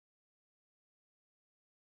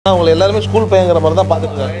அவங்களை எல்லாருமே ஸ்கூல் பையங்கிற மாதிரி தான்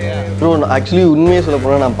பார்த்துட்டு இருக்காங்க ப்ரோ. ஆக்சுவலி உண்மையை சொல்ல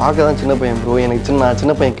போனால் நான் பார்க்க தான் சின்ன பையன் ப்ரோ. எனக்கு நான்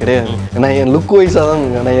சின்ன பையன் கிடையாது. நான் என் லுக் வைஸாக தான்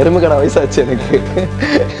நான் எருமைக்கடை வயசாச்சு எனக்கு.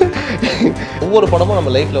 ஒவ்வொரு படமும்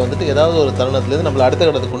நம்ம லைஃப்பில் வந்துட்டு ஏதாவது ஒரு தருணத்துலேருந்து நம்மளை அடுத்த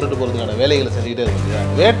கட்டத்துக்கு கொண்டுட்டு போகிறதுக்கான வேலைகளை செஞ்சுக்கிட்டே இருக்கு இல்லையா?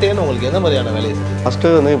 வேட்டைன்னு உங்களுக்கு எந்த மாதிரியான வேலையை செஞ்சு?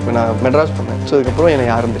 ஃபஸ்ட்டு வந்து இப்போ நான் மெட்ராஸ் பண்ணேன். ஸோ அதுக்கப்புறம்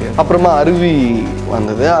எனக்கு யாரும் தெரியாது. அப்புறமா அருவி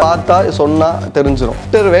வந்தது. பார்த்தா சொன்னால் தெரிஞ்சிடும்.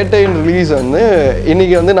 வேட்டையின் ரிலீஸ் வந்து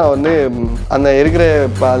இன்றைக்கி வந்து நான் வந்து அந்த இருக்கிற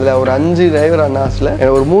இப்போ அதில் ஒரு 5 டிரைவர் அண்ணாஸில்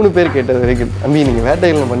ஒரு 3 பேர் கேட்டது வரைக்கும் தம்பி நீங்கள்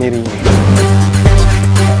வேட்டையில் பண்ணிடுறீங்க.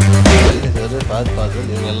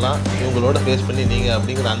 இவங்கெல்லாம் இவங்களோட ஃபேஸ் பண்ணி நீங்கள்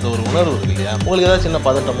அப்படிங்கிற அந்த ஒரு உணர்வு இருக்கு இல்லையா? உங்களுக்கு ஏதாவது சின்ன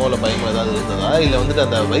பதட்டமோ இல்லை பயமோ ஏதாவது இருந்ததா? இல்லை வந்துட்டு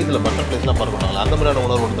அந்த வயிற்றில் பட்டர்ஃப்ளைஸ்லாம் பறக்கணுங்களா? அந்த மாதிரியான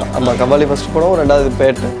உணர்வு இருக்கா? ஆமாம், கபாலி ஃபஸ்ட் படம், 2வது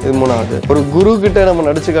பேட்டு, இது 3வது. ஒரு குரு கிட்ட நம்ம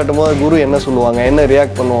நடிச்சு காட்டும் போது குரு என்ன சொல்லுவாங்க, என்ன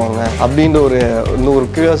ரியாக்ட் பண்ணுவாங்க அப்படின்ற ஒரு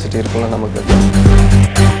கியூரியாசிட்டி இருக்குல்ல நமக்கு.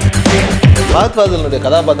 பாத்பாதலுடைய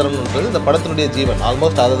கதாபாத்திரம்ன்றது இந்த படத்தினுடைய ஜீவன்.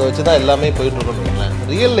 ஆல்மோஸ்ட் அதை வச்சு தான் எல்லாமே போயிட்டு இருக்கோம்.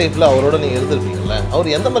 ரியல் லைஃப்பில் அவரோட நீங்கள் இருந்திருப்பீங்கல்ல, அவர்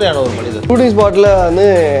எந்த மாதிரியான ஒரு மனிதர்? ஷூட்டிங் ஸ்பாட்டில் வந்து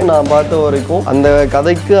நான் பார்த்த வரைக்கும் அந்த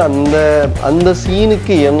கதைக்கு அந்த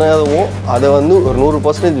சீனுக்கு என்னவோ அதை வந்து ஒரு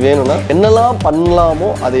 100% வேணும்னா என்னெல்லாம் பண்ணலாமோ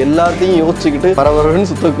அது எல்லாத்தையும் யோசிச்சுக்கிட்டு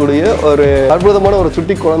பரபரன்னு சுற்றக்கூடிய ஒரு அற்புதமான ஒரு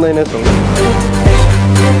சுட்டி குழந்தைன்னே சொல்லுவேன்.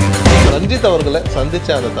 ரஞ்சித் அவர்களை சந்தித்த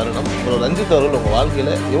அந்த தருணம், ஒரு ரஞ்சித் அவர்கள் உங்கள்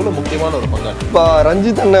வாழ்க்கையில் எவ்வளோ முக்கியமான ஒரு பங்காற்று? இப்போ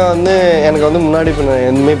ரஞ்சித் அண்ணன் வந்து எனக்கு வந்து முன்னாடி இப்போ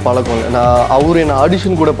எதுவுமே பழக்கம் இல்லை. அவர் என்ன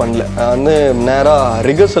ஆடிஷன் கூட பண்ணல. நான் வந்து நேராக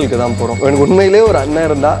ரிஹர்சலுக்கு தான் போகிறோம். எனக்கு உண்மையிலே ஒரு அண்ணன்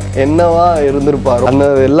இருந்தால் என்னவா இருந்திருப்பாரோ அந்த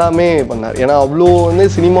எல்லாமே பண்ணார். ஏன்னா அவ்வளோ வந்து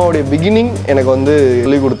சினிமாவுடைய பிகினிங் எனக்கு வந்து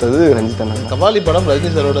சொல்லிக் கொடுத்தது ரஞ்சித் அண்ணன். கபாலி படம்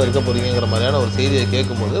ரஜினி சாரோட இருக்க போறீங்கிற மாதிரியான ஒரு செய்தியை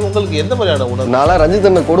கேட்கும்போது உங்களுக்கு எந்த மாதிரியான உணர்வு? நான்லாம் ரஞ்சித்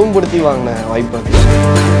அண்ணன் கொடுமைப்படுத்தி வாங்கின வாய்ப்பு.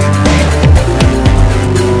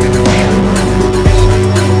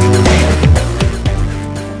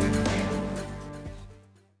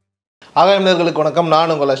 ஆகாயம் நேயர்களுக்கு வணக்கம்.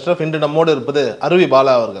 நான் உங்கள் அஷ்ரஃப். இன்று நம்மோடு இருப்பது அருவி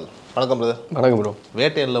பாலா அவர்கள். வணக்கம் பிரதர். வணக்கம் ப்ரோ.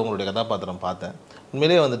 வேட்டையனில் உங்களுடைய கதாபாத்திரம் பார்த்தேன்.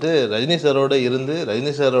 உண்மையிலேயே வந்துட்டு ரஜினி சாரோட இருந்து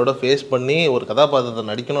ரஜினி சாரோட ஃபேஸ் பண்ணி ஒரு கதாபாத்திரத்தை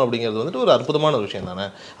நடிக்கணும் அப்படிங்கிறது வந்துட்டு ஒரு அற்புதமான ஒரு விஷயம் தானே.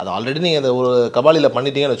 அது ஆல்ரெடி நீங்கள் அந்த ஒரு கபாலியில்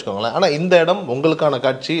பண்ணிட்டீங்கன்னு வச்சுக்கோங்களேன். ஆனால் இந்த இடம் உங்களுக்கான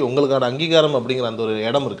காட்சி, உங்களுக்கான அங்கீகாரம் அப்படிங்கிற அந்த ஒரு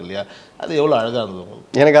இடம் இருக்கு இல்லையா, அது எவ்வளோ அழகாக இருந்தது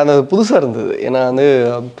உங்களுக்கு? எனக்கு அந்த புதுசாக இருந்தது. ஏன்னா வந்து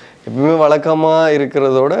எப்பவுமே வழக்கமாக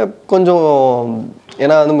இருக்கிறதோட கொஞ்சம்,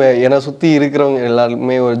 ஏன்னா வந்து என்னை சுற்றி இருக்கிறவங்க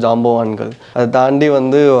எல்லாருமே ஒரு ஜாம்பவான்கள். அதை தாண்டி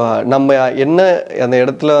வந்து நம்ம என்ன அந்த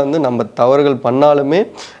இடத்துல வந்து நம்ம தவறுகள் பண்ணாலுமே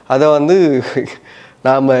அதை வந்து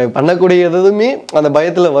நாம் பண்ணக்கூடிய எதுவுமே அந்த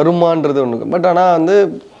பயத்தில் வருமானது ஒன்று. பட் ஆனால் வந்து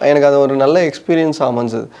எனக்கு அது ஒரு நல்ல எக்ஸ்பீரியன்ஸ்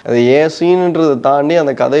அமைஞ்சது. அது ஏன் சீனுன்றதை தாண்டி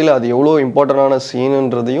அந்த கதையில் அது எவ்வளோ இம்பார்ட்டண்டான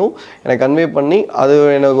சீனுன்றதையும் எனக்கு கன்வே பண்ணி அது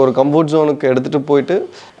எனக்கு ஒரு கம்ஃபர்ட் ஜோனுக்கு எடுத்துகிட்டு போயிட்டு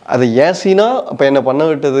அது ஏன் சீனா அப்போ என்னை பண்ண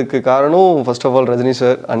விட்டதுக்கு காரணம் first of all Rajini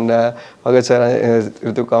sir and Bhagat sir,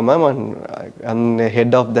 ரித்துகா ma'am and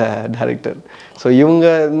head of the director. So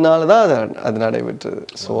இவங்கனால தான் அது நடைபெற்றது.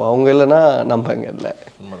 ஸோ அவங்க இல்லைன்னா நம்ம அங்கே இல்லை.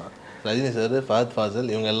 ரஜினி சார், ஃபஹத் ஃபாசில்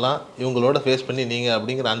இவங்க எல்லாம் இவங்களோட ஃபேஸ் பண்ணி நீங்கள்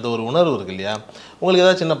அப்படிங்கிற அந்த ஒரு உணர்வு இருக்கு இல்லையா? உங்களுக்கு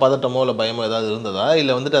ஏதாவது சின்ன பதட்டமோ இல்லை பயமோ ஏதாவது இருந்ததா?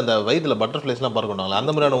 இல்லை வந்துட்டு அந்த வயிற்றில் பட்டர்ஃப்ளைஸ்லாம் பறக்கணுங்களா?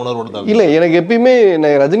 அந்த மாதிரியான உணர்வோடு தான்? இல்லை, எனக்கு எப்பயுமே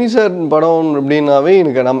ரஜினி சார் படம் அப்படின்னாவே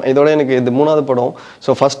எனக்கு இதோட எனக்கு இது 3வது படம்.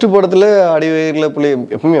 ஸோ ஃபஸ்ட்டு படத்தில் அடிவயிறில் புள்ளி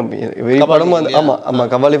எப்பவுமே வெறி படம் வந்து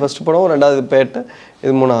ஆமாம் கபாலி ஃபஸ்ட்டு படம், 2வது பேட்டை,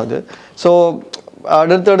 இது 3வது. ஸோ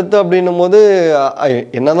அடுத்தடுத்து அப்படின்னும் போது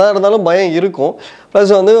என்னதான் இருந்தாலும் பயம் இருக்கும்.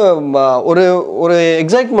 ப்ளஸ் வந்து ஒரு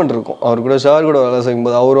எக்ஸைட்மெண்ட் இருக்கும். அவர் கூட சார் கூட வேலை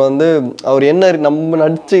செய்யும்போது அவர் என்ன நம்ம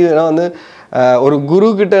நடிச்சு, ஏன்னா வந்து ஒரு குரு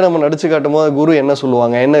கிட்ட நம்ம நடிச்சு காட்டும் போது குரு என்ன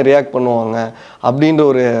சொல்லுவாங்க, என்ன ரியாக்ட் பண்ணுவாங்க அப்படின்ற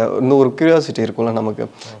ஒரு கியூரியாசிட்டி இருக்கும்ல நமக்கு.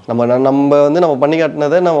 நம்ம பண்ணி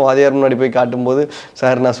காட்டினதை நம்ம வாதியார் முன்னாடி போய் காட்டும்போது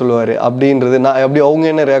சார் என்ன சொல்லுவார் அப்படின்றது, எப்படி அவங்க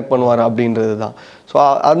என்ன ரியாக்ட் பண்ணுவார் அப்படின்றது தான். ஸோ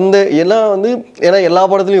அந்த எல்லாம் வந்து ஏன்னா எல்லா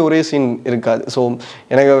படத்துலையும் ஒரே சீன் இருக்காது. ஸோ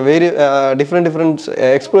எனக்கு டிஃப்ரெண்ட்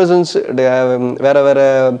எக்ஸ்பிரஷன்ஸ், வேறு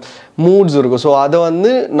மூட்ஸ் இருக்கும். ஸோ அதை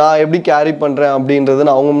வந்து நான் எப்படி கேரி பண்ணுறேன் அப்படின்றது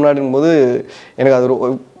நான் அவங்க முன்னாடின் போது எனக்கு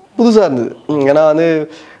அது புதுசாக இருந்தது. ஏன்னா வந்து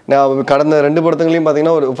நான் கடந்த 2 படத்துங்களையும்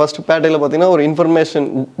பார்த்தீங்கன்னா ஒரு ஃபஸ்ட்டு பேட்டையில் பார்த்தீங்கன்னா ஒரு இன்ஃபர்மேஷன்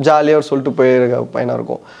ஜாலியாக சொல்லிட்டு போயிருக்க பையனாக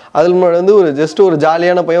இருக்கும். அதில் முன்னாடி வந்து ஜஸ்ட் ஒரு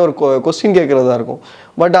ஜாலியான பையன் ஒரு கொஸ்டின் கேட்குறதா இருக்கும்.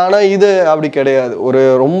 பட் ஆனால் இது அப்படி கிடையாது.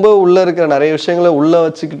 ரொம்ப உள்ளே இருக்கிற நிறைய விஷயங்களை உள்ளே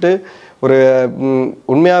வச்சுக்கிட்டு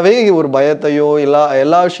உண்மையாகவே ஒரு பயத்தையோ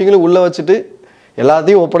எல்லா விஷயங்களையும் உள்ளே வச்சுட்டு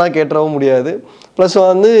எல்லாத்தையும் ஓப்பனாக கேட்டுறவும் முடியாது. ப்ளஸ்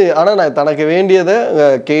வந்து ஆனால் நான் தனக்கு வேண்டியதை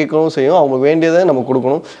கேட்கணும் செய்யும், அவங்களுக்கு வேண்டியதை நம்ம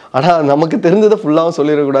கொடுக்கணும். ஆனால் நமக்கு தெரிஞ்சதை ஃபுல்லாகவும்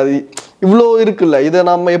சொல்லிடக்கூடாது. இவ்வளோ இருக்குல்ல, இதை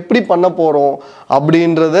நம்ம எப்படி பண்ண போகிறோம்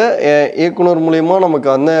அப்படின்றத இயக்குனர் மூலயமா நமக்கு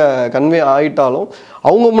வந்து கன்வே ஆகிட்டாலும்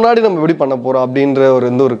அவங்க முன்னாடி நம்ம எப்படி பண்ண போகிறோம் அப்படின்ற ஒரு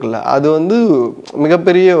இருக்குல்ல, அது வந்து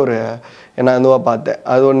மிகப்பெரிய நான் இதுவாக பார்த்தேன்.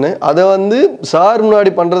 அது ஒன்று. அதை வந்து சார்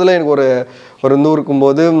முன்னாடி பண்ணுறதுல எனக்கு ஒரு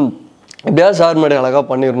இருக்கும்போது எப்படியாவது சார் முன்னாடி அழகாக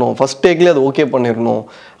பண்ணிடணும், ஃபஸ்ட் டேக்லேயே அது ஓகே பண்ணிடணும்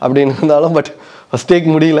அப்படின்னு இருந்தாலும். பட் ஃபஸ்ட் டேக்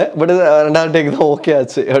முடியல, பட் ரெண்டாவது டேக் தான் ஓகே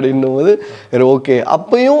ஆச்சு அப்படின்னும் போது ஓகே.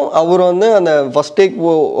 அப்பயும் அவர் வந்து அந்த ஃபஸ்ட் டேக்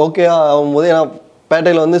ஓகே ஆகும்போது, ஏன்னா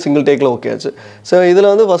பேட்டையில் வந்து சிங்கிள் டேக்கில் ஓகே ஆச்சு. ஸோ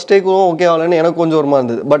இதில் வந்து ஃபஸ்ட் டேக்கும் ஓகே ஆகலைன்னு எனக்கு கொஞ்சம் ஒரு மாதிரி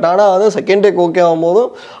இருந்தது. பட் ஆனால் வந்து செகண்ட் டேக் ஓகே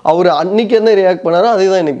ஆகும்போதும் அவர் அன்றைக்கி என்ன ரியாக்ட் பண்ணாரோ அதே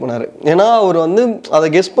தான் இன்றைக்கி பண்ணார். ஏன்னா அவர் வந்து அதை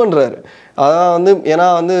கெஸ் பண்ணுறாரு. அதான் வந்து ஏன்னா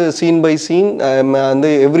வந்து சீன் பை சீன் வந்து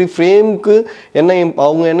எவ்ரி ஃப்ரேமுக்கு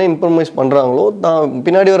அவங்க என்ன இன்ஃபர்மைஸ் பண்ணுறாங்களோ தான்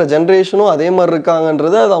பின்னாடி வர ஜென்ரேஷனும் அதே மாதிரி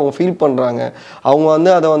இருக்காங்கன்றதை அதை அவங்க ஃபீல் பண்ணுறாங்க. அவங்க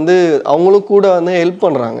வந்து அதை வந்து அவங்களும் கூட வந்து ஹெல்ப்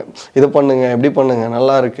பண்ணுறாங்க. இதை பண்ணுங்க, எப்படி பண்ணுங்க,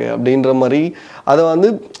 நல்லா இருக்கு அப்படின்ற மாதிரி அதை வந்து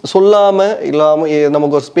சொல்லாமல் இல்லாமல்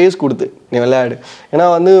நமக்கு ஒரு ஸ்பேஸ் கொடுத்து நீ விளையாடு. ஏன்னா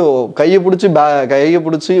வந்து கையை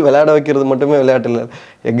பிடிச்சி விளையாட வைக்கிறது மட்டுமே விளையாட்டு இல்லை,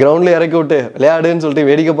 கிரவுண்டில் இறக்கி விட்டு விளையாடுன்னு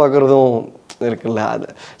சொல்லிட்டு வேடிக்கை பார்க்குறதும் இருக்குல்ல. அது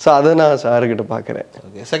ஸோ அதை நான் சார்கிட்ட பார்க்குறேன்.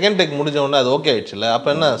 ஓகே, செகண்ட் டேக் முடிஞ்ச உடனே அது ஓகே ஆயிடுச்சுல்ல, அப்போ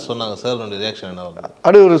என்ன சொன்னாங்க சார்? ரியாக்ஷன் என்ன?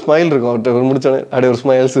 அப்படியே ஒரு ஸ்மைல் இருக்கும் அவர்கிட்ட முடிச்சோடனே, அப்படியே ஒரு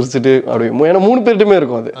ஸ்மைல் சிரிச்சுட்டு அப்படியே. ஏன்னா 3 பேர்ட்டுமே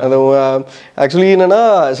இருக்கும் அது. அது ஆக்சுவலி என்னன்னா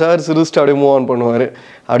சார் சிரிச்சுட்டு அப்படியே மூவ் ஆன் பண்ணுவார்.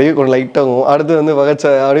 அப்படியே கொஞ்சம் லைட்டாகும். அடுத்து வந்து ஃபகத்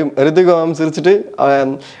சார் அப்படியே ரித்துக்கும் சிரிச்சுட்டு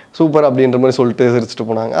சூப்பர் அப்படின்ற மாதிரி சொல்லிட்டு சிரிச்சுட்டு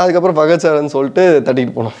போனாங்க. அதுக்கப்புறம் ஃபகத் சார்ன்னு சொல்லிட்டு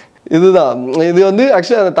தட்டிட்டு போனாங்க. இதுதான் இது வந்து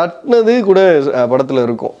ஆக்சுவலி அதை தட்டினது கூட படத்தில்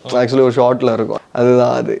இருக்கும், ஆக்சுவலி ஒரு ஷார்ட்டில் இருக்கும்.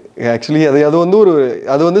 அதுதான் அது ஆக்சுவலி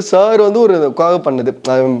அது வந்து சார் வந்து ஒரு இதுக்காக பண்ணது.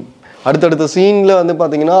 அடுத்தடுத்த சீனில் வந்து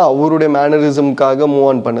பார்த்தீங்கன்னா அவருடைய மேனரிசம்காக மூவ்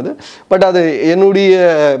ஆன் பண்ணுது. பட் அது என்னுடைய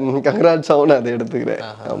கங்க்ராட்ஸாகவும் நான் அதை எடுத்துக்கிறேன்.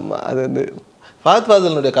 ஆமாம், அது வந்து ஃபஹத்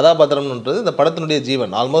ஃபாசிலுடைய கதாபாத்திரம்ன்றது இந்த படத்தினுடைய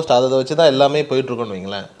ஜீவன். ஆல்மோஸ்ட் அதை வச்சு தான் எல்லாமே போயிட்டுருக்கோன்னு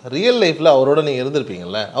வைங்களேன். ரியல் லைஃப்பில் அவரோட நீங்கள்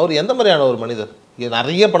இருந்திருப்பீங்கள்ல, அவர் எந்த மாதிரியான ஒரு மனிதர்?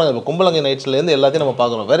 நிறைய படங்கள் இப்போ கும்பலங்கை நைட்ஸ்லேருந்து எல்லாத்தையும் நம்ம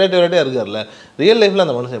பார்க்குறோம், வெரைட்டியாக இருக்கார்ல. ரியல் லைஃப்பில்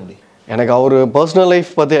அந்த மனுஷன் எப்படி? எனக்கு அவர் பர்சனல்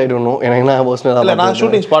லைஃப் பற்றி ஆயிடணும். எனக்கு நான் பர்சனலாக நான்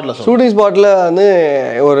ஷூட்டிங் ஸ்பாட்டில் வந்து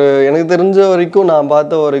எனக்கு தெரிஞ்ச வரைக்கும், நான்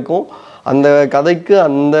பார்த்த வரைக்கும் அந்த கதைக்கு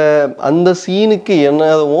அந்த சீனுக்கு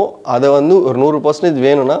என்னவோ அதை வந்து ஒரு 100%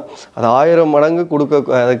 வேணும்னா அது 1000 மடங்கு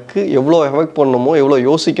கொடுக்கறதுக்கு எவ்வளோ எஃபெக்ட் பண்ணணுமோ, எவ்வளோ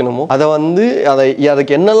யோசிக்கணுமோ, அதை வந்து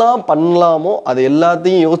அதுக்கு என்னெல்லாம் பண்ணலாமோ அது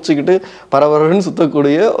எல்லாத்தையும் யோசிச்சுக்கிட்டு பரபரன்னு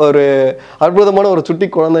சுற்றக்கூடிய ஒரு அற்புதமான ஒரு சுட்டி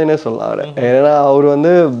குழந்தைன்னே சொல்லலாம். ஏன்னா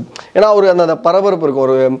அவர் அந்த பரபரப்பு இருக்கும்.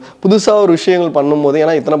 ஒரு புதுசாக ஒரு விஷயங்கள் பண்ணும்போது,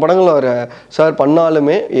 ஏன்னா இத்தனை படங்கள் அவர் சார்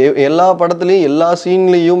பண்ணாலுமே எல்லா படத்துலையும் எல்லா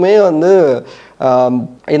சீன்லேயுமே வந்து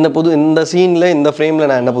இந்த சீனில் இந்த ஃப்ரேமில்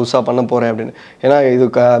நான் என்ன புதுசாக பண்ண போகிறேன் அப்படின்னு. ஏன்னா இது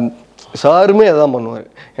சாருமே அதான் பண்ணுவார்.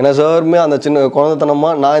 ஏன்னா சாருமே அந்த சின்ன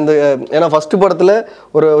குழந்தைத்தனமாக நான் ஏன்னா ஃபஸ்ட்டு படத்தில்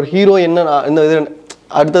ஒரு ஹீரோ என்ன இந்த இது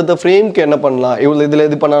அடுத்தடுத்த ஃப்ரேம்க்கு என்ன பண்ணலாம், இதில்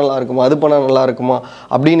இது பண்ணால் நல்லா இருக்குமா, அது பண்ணால் நல்லா இருக்குமா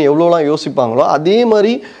அப்படின்னு எவ்வளோலாம் யோசிப்பாங்களோ அதே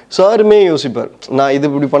மாதிரி சாருமே யோசிப்பார். நான் இது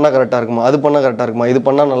இப்படி பண்ணால் கரெக்டாக இருக்குமா, அது பண்ணால் கரெக்டாக இருக்குமா, இது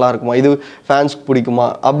பண்ணால் நல்லா இருக்குமா, இது ஃபேன்ஸ்க்கு பிடிக்குமா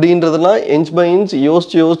அப்படின்றதுலாம் இன்ச் பை இன்ச்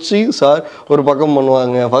யோசிச்சு சார் ஒரு பக்கம்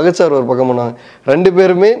பண்ணுவாங்க, ஃபகத் சார் ஒரு பக்கம் பண்ணுவாங்க. 2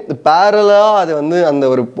 பேருமே பேரலாக அது வந்து அந்த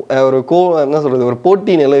ஒரு என்ன சொல்கிறது, ஒரு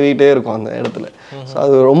போட்டி நிலவிட்டே இருக்கும் அந்த இடத்துல. ஸோ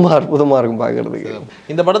அது ரொம்ப அற்புதமாக இருக்கும் பார்க்குறதுக்கு.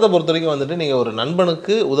 இந்த படத்தை பொறுத்த வரைக்கும் வந்துட்டு நீங்கள் ஒரு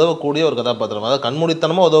நண்பனுக்கு உதவக்கூடிய ஒரு கதாபாத்திரம், அதாவது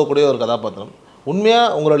கண்மூடித்தனமாக உதவக்கூடிய ஒரு கதாபாத்திரம்.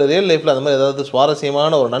 உண்மையாக உங்களோட ரியல் லைஃப்பில் அந்த மாதிரி ஏதாவது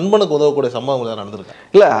சுவாரஸ்யமான ஒரு நண்பனுக்கு உதவக்கூடிய சம்பவம் ஏதாவது நடந்திருக்கு?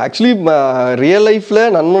 இல்லை, ஆக்சுவலி ரியல் லைஃப்பில்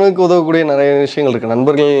நண்பனுக்கு உதவக்கூடிய நிறைய விஷயங்கள் இருக்குது.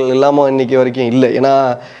 நண்பர்கள் இல்லாமல் இன்றைக்கி வரைக்கும் இல்லை. ஏன்னா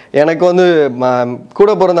எனக்கு வந்து கூட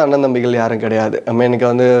பிறந்த அண்ணன் தம்பிகள் யாரும் கிடையாது. எனக்கு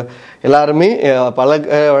வந்து எல்லாருமே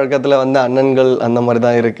வழக்கத்தில் வந்து அண்ணன்கள் அந்த மாதிரி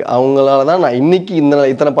தான் இருக்குது. அவங்களால தான் நான் இன்றைக்கி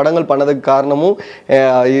இத்தனை படங்கள் பண்ணதுக்கு காரணமும்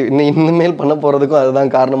இனிமேல் பண்ண போகிறதுக்கும்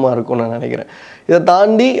அதுதான் காரணமாக இருக்கும்னு நான் நினைக்கிறேன். இதை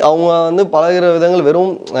தாண்டி அவங்க வந்து பழகிற விதங்கள்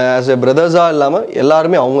வெறும் ஆஸ் எ பிரதர்ஸாக இல்லாமல்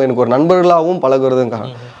எல்லாருமே அவங்க எனக்கு ஒரு நண்பர்களாகவும் பழகுறதும்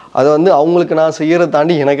காரணம். அது வந்து அவங்களுக்கு நான் செய்யறதை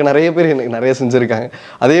தாண்டி எனக்கு நிறைய பேர் எனக்கு நிறைய செஞ்சுருக்காங்க.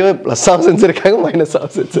 அதே மாதிரி ப்ளஸ்ஸாக செஞ்சுருக்காங்க, மைனஸாக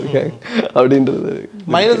செஞ்சுருக்காங்க. அப்படின்றது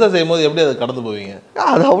மைனஸாக செய்யும்போது எப்படி அதை கடந்து போவீங்க?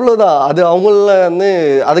 அது அவ்வளோதான். அது அவங்கள வந்து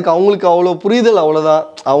அதுக்கு அவங்களுக்கு அவ்வளோ புரிதல், அவ்வளோதான்.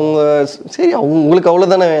 அவங்க சரி உங்களுக்கு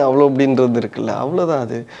அவ்வளோதானே, அவ்வளோ அப்படின்றது இருக்குல்ல, அவ்வளோதான்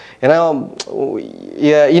அது. ஏன்னா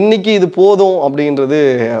இன்னைக்கு இது போதும் அப்படின்றது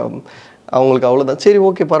அவங்களுக்கு அவ்வளோதான். சரி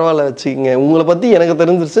ஓகே பரவாயில்ல வச்சுக்கிங்க, உங்களை பற்றி எனக்கு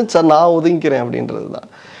தெரிஞ்சிருச்சு சார், நான் ஒதுங்கிக்கிறேன் அப்படின்றது தான்.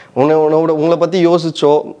 உங்களை பற்றி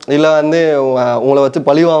யோசிச்சோ இல்லை வந்து உங்களை வச்சு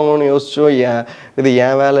பழி வாங்கணும்னு யோசிச்சோ இது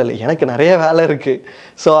என் வேலை இல்லை, எனக்கு நிறைய வேலை இருக்குது.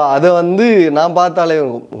 ஸோ அதை வந்து நான் பார்த்தாலே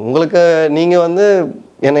உங்களுக்கு நீங்கள் வந்து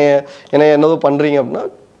என்னை என்னதோ பண்ணுறீங்க அப்படின்னா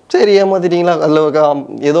சரி ஏமாத்திட்டீங்களா, அதில்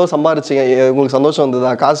ஏதோ சம்பாரிச்சிங்க, உங்களுக்கு சந்தோஷம் வந்ததா,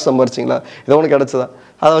 காசு சம்பாரிச்சிங்களா, ஏதோ ஒன்று கிடச்சதா,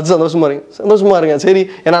 அதை வச்சு சந்தோஷமா இருங்க. சரி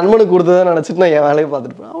என் நண்பனுக்கு கொடுத்ததை நினச்சிட்டு நான் என் வேலையை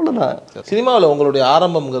பார்த்துட்டு அவ்வளோதான். சினிமாவில் உங்களுடைய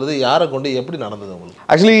ஆரம்பம்ங்கிறது யாரை கொண்டு எப்படி நடந்தது உங்களுக்கு?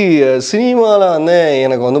 ஆக்சுவலி சினிமாவில் வந்து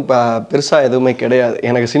எனக்கு வந்து பெருசாக எதுவுமே கிடையாது.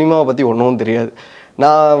 எனக்கு சினிமாவை பற்றி ஒன்றும் தெரியாது.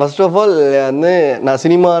 நான் ஃபர்ஸ்ட் ஆஃப் ஆல் வந்து நான்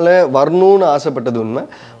சினிமாவில் வரணும்னு ஆசைப்பட்டது உண்மை.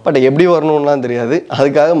 பட் எப்படி வரணும்லாம் தெரியாது.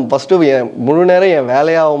 அதுக்காக ஃபஸ்ட்டு முழு நேரம் என்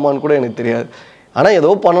வேலையாகுமான்னு கூட எனக்கு தெரியாது. ஆனால் ஏதோ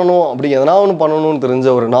பண்ணணும், அப்படி எதனா ஒன்று பண்ணணும்னு தெரிஞ்ச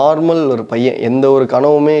ஒரு நார்மல் ஒரு பையன், எந்த ஒரு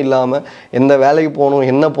கனவுமே இல்லாமல் எந்த வேலைக்கு போகணும்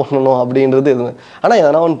என்ன பண்ணணும் அப்படின்றது எதுவும். ஆனால்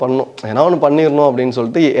எதனா ஒன்று பண்ணணும், எதனா ஒன்று பண்ணிடணும் அப்படின்னு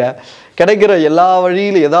சொல்லிட்டு கிடைக்கிற எல்லா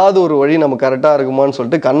வழியில் ஏதாவது ஒரு வழி நம்ம கரெக்டாக இருக்குமான்னு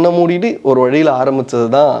சொல்லிட்டு கண்ணை மூடிட்டு ஒரு வழியில் ஆரம்பித்தது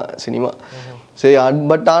தான் சினிமா. சரி,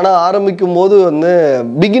 பட் ஆனால் ஆரம்பிக்கும் போது வந்து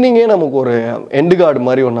பிகினிங்கே நமக்கு ஒரு எண்டு கார்டு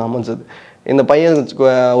மாதிரி ஒன்று அமைஞ்சது. இந்த பையன்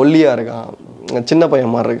ஒல்லியாக இருக்கான், சின்ன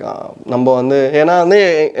பையன் மாதிரி இருக்கான். நம்ம வந்து ஏன்னா வந்து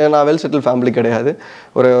நான் வெல் செட்டில் ஃபேமிலி கிடையாது,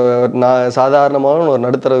 ஒரு நான் சாதாரணமான ஒரு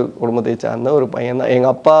நடுத்தர குடும்பத்தை சார்ந்த ஒரு பையன் தான்.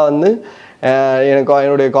 எங்கள் அப்பா வந்து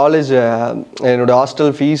என்னுடைய காலேஜ் என்னுடைய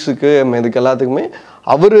ஹாஸ்டல் ஃபீஸுக்கு இதுக்கு எல்லாத்துக்குமே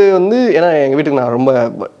அவர் வந்து, ஏன்னா எங்கள் வீட்டுக்கு நான் ரொம்ப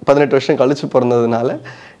 18 வருஷம் கழிச்சு பிறந்ததுனால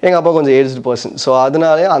எங்கள் அப்பா கொஞ்சம் ஏஜ்டு பர்சன். ஸோ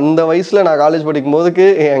அதனாலே அந்த வயசில் நான் காலேஜ் படிக்கும் போதுக்கு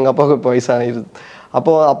எங்கள் அப்பாவுக்கு இப்போ வயசாகிடுது.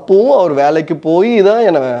 அப்போவும் அவர் வேலைக்கு போய் தான்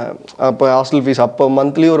என்னை அப்போ ஹாஸ்டல் ஃபீஸ் அப்போ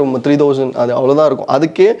மந்த்லி ஒரு 3000 அது அவ்வளோதான் இருக்கும்.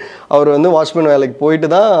 அதுக்கே அவர் வந்து வாட்ச்மேன் வேலைக்கு போயிட்டு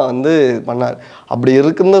தான் வந்து பண்ணார். அப்படி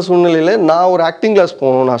இருக்கிற சூழ்நிலையில் நான் ஒரு ஆக்டிங் கிளாஸ்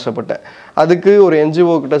போகணுன்னு ஆசைப்பட்டேன். அதுக்கு ஒரு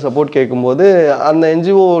என்ஜிஓ கிட்ட சப்போர்ட் கேட்கும்போது அந்த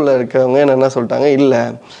என்ஜிஓவில் இருக்கிறவங்க என்ன சொல்லிட்டாங்க, இல்லை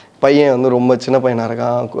பையன் வந்து ரொம்ப சின்ன பையனாக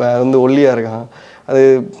இருக்கான், வந்து ஒல்லியாக இருக்கான், அது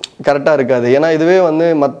கரெக்டாக இருக்காது. ஏன்னா இதுவே வந்து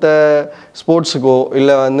மற்ற ஸ்போர்ட்ஸுக்கோ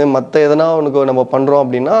இல்லை வந்து மற்ற எதனா ஒன்றுக்கோ நம்ம பண்ணுறோம்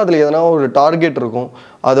அப்படின்னா அதில் எதனா ஒரு டார்கெட் இருக்கும்.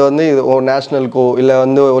 அது வந்து ஒரு நேஷ்னலுக்கோ இல்லை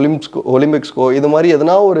வந்து ஒலிம்பிக்ஸ்க்கோ இது மாதிரி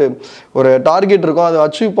எதனா ஒரு டார்கெட் இருக்கும். அதை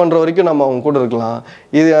அச்சீவ் பண்ணுற வரைக்கும் நம்ம அவங்க கூட இருக்கலாம்.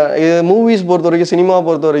 இது மூவிஸ் பொறுத்த வரைக்கும், சினிமா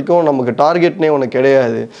பொறுத்த வரைக்கும் நமக்கு டார்கெட்னே ஒன்று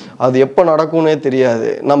கிடையாது. அது எப்போ நடக்கும்னே தெரியாது,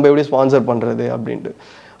 நம்ம எப்படி ஸ்பான்சர் பண்ணுறது அப்படின்ட்டு.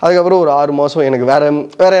 அதுக்கப்புறம் ஒரு 6 மாதம் எனக்கு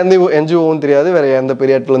வேறு எந்த என்ஜிஓவும் தெரியாது, வேறு எந்த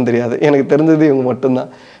பெரிய இடத்துலும் தெரியாது, எனக்கு தெரிஞ்சது இவங்க மட்டும்தான்.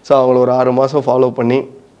 ஸோ அவங்கள ஒரு 6 மாதம் ஃபாலோ பண்ணி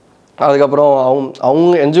அதுக்கப்புறம்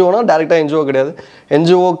அவங்க என்ஜிஓனா டேரெக்டாக என்ஜிஓ கிடையாது,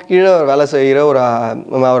 என்ஜிஓ கீழே வேலை செய்கிற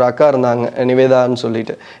ஒரு அக்கா இருந்தாங்க, நிவேதான்னு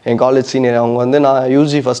சொல்லிட்டு, என் காலேஜ் சீனியர். அவங்க வந்து நான்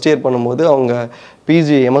யூஜி ஃபஸ்ட் இயர் பண்ணும்போது அவங்க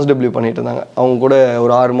பிஜி MSW பண்ணிட்டு இருந்தாங்க. அவங்க கூட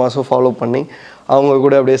ஒரு 6 மாதம் ஃபாலோ பண்ணி அவங்க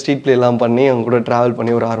கூட அப்படியே ஸ்ட்ரீட் பிளேலாம் பண்ணி அவங்க கூட ட்ராவல்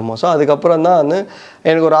பண்ணி ஒரு 6 மாதம். அதுக்கப்புறம் தான் வந்து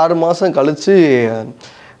எனக்கு ஒரு 6 மாதம் கழித்து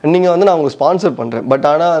நீங்கள் வந்து நான் உங்களுக்கு ஸ்பான்சர் பண்ணுறேன், பட்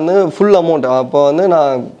ஆனால் வந்து ஃபுல் அமௌண்ட். அப்போ வந்து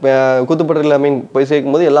நான் கூத்துப்பட்டில் போய்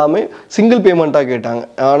சேர்க்கும்போது எல்லாமே சிங்கிள் பேமெண்ட்டாக கேட்டாங்க.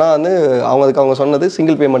 ஆனால் வந்து அவங்க சொன்னது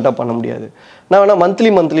சிங்கிள் பேமெண்ட்டாக பண்ண முடியாது, நான் வேணால்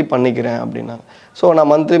மந்த்லி பண்ணிக்கிறேன் அப்படின்னாங்க. ஸோ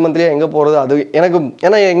நான் மந்த்லியாக எங்கே போகிறது, அது எனக்கு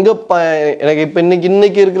ஏன்னா எனக்கு இப்போ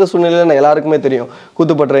இன்றைக்கி இருக்கிற சூழ்நிலையில் நான் எல்லாருக்குமே தெரியும்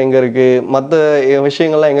கூத்துப்பட்டுற எங்கே இருக்குது, மற்ற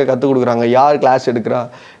விஷயங்கள்லாம் எங்கே கற்றுக் கொடுக்குறாங்க, யார் கிளாஸ் எடுக்கிறா,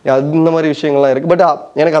 இந்த மாதிரி விஷயங்கள்லாம் இருக்குது. பட்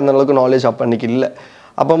எனக்கு அந்தளவுக்கு நாலேஜ் அப்போ அன்றைக்கி இல்லை.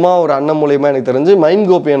 அப்போமா ஒரு அண்ணன் மூலியமாக எனக்கு தெரிஞ்சு மைண்ட்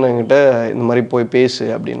கோபியன் என்கிட்ட இந்த மாதிரி போய் பேசு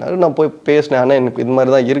அப்படின்னாரு. நான் போய் பேசினேன், ஆனால் எனக்கு இது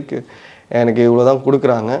மாதிரி தான் இருக்குது, எனக்கு இவ்வளோ தான்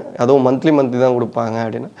கொடுக்குறாங்க, அதுவும் மந்த்லி தான் கொடுப்பாங்க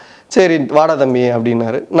அப்படின்னா. சரி வாடா தம்பி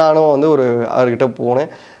அப்படின்னாரு. நானும் வந்து அவர்கிட்ட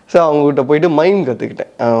போனேன். ஸோ அவங்ககிட்ட போயிட்டு மைண்ட்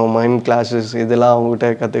கற்றுக்கிட்டேன், மைண்ட் கிளாஸஸ் இதெல்லாம் அவங்ககிட்ட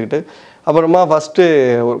கற்றுக்கிட்டு அப்புறமா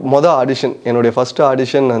ஆடிஷன், என்னுடைய ஃபஸ்ட்டு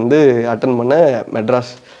ஆடிஷன் வந்து அட்டன் பண்ண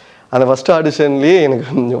மெட்ராஸ். அந்த ஃபஸ்ட்டு ஆடிஷன்லேயே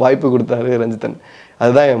எனக்கு வாய்ப்பு கொடுத்தாரு ரஞ்சித்தன்.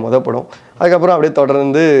 அதுதான் என் படம். அதுக்கப்புறம் அப்படியே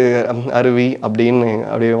தொடர்ந்து அருவி அப்படின்னு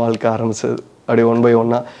அப்படியே வாழ்க்கை ஆரம்பிச்சது, அப்படியே 1 by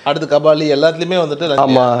 1 அடுத்து கபாலி எல்லாத்துலேயுமே வந்துட்டு.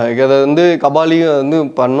 ஆமாம், அதை வந்து கபாலியும் வந்து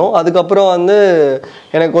பண்ணோம். அதுக்கப்புறம் வந்து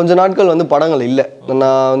எனக்கு கொஞ்ச நாட்கள் வந்து படங்கள் இல்லை.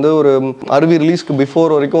 நான் வந்து ஒரு அருவி ரிலீஸ்க்கு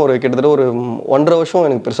பிஃபோர் வரைக்கும் கிட்டத்தட்ட ஒரு 1.5 வருஷம்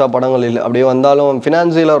எனக்கு பெருசாக படங்கள் இல்லை. அப்படியே வந்தாலும்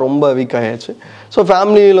ஃபினான்சியலாக ரொம்ப வீக் ஆகிடுச்சு. ஸோ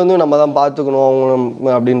ஃபேமிலியில் வந்து நம்ம தான் பார்த்துக்கணும்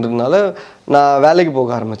அவங்க அப்படின்றதுனால நான் வேலைக்கு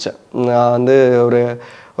போக ஆரம்பித்தேன். நான் வந்து ஒரு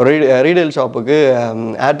ரீடெயில் ஷாப்புக்கு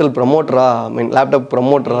ஏர்டெல் ப்ரமோட்டராக லேப்டாப்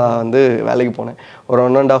ப்ரமோட்டராக வந்து வேலைக்கு போனேன். ஒரு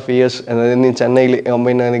 1.5 years. நீ சென்னையில்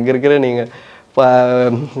இங்கே இருக்கிற நீங்கள்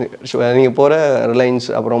போகிற ரிலையன்ஸ்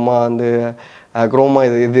அப்புறமா வந்து குரோமா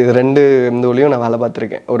இது 2 இதுலேயும் நான் வேலை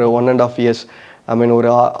பார்த்துருக்கேன். ஒரு 1.5 years. ஒரு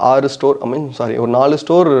 6 ஸ்டோர் ஒரு 4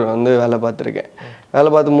 ஸ்டோர் வந்து வேலை பார்த்துருக்கேன். வேலை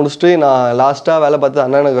பார்த்து முடிச்சுட்டு நான் லாஸ்ட்டாக வேலை பார்த்து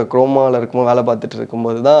அண்ணனுக்கு குரோமாவில் இருக்கும்போது வேலை பார்த்துட்டு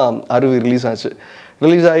இருக்கும்போது தான் அருவி ரிலீஸ் ஆச்சு.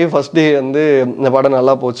 ரிலீஸ் ஆகி ஃபஸ்ட் டே வந்து இந்த படம்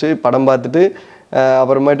நல்லா போச்சு. படம் பார்த்துட்டு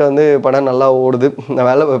அப்புறமேட்டு வந்து படம் நல்லா ஓடுது.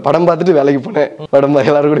 நான் படம் பார்த்துட்டு வேலைக்கு போனேன்.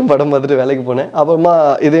 எல்லாரும் கூடயும் படம் பார்த்துட்டு வேலைக்கு போனேன். அப்புறமா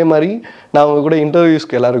இதே மாதிரி நான் அவங்க கூட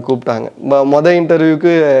இன்டர்வியூஸ்க்கு எல்லோரும் கூப்பிட்டாங்க. மொதல்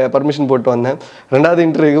இன்டர்வியூக்கு பர்மிஷன் போட்டு வந்தேன். 2வது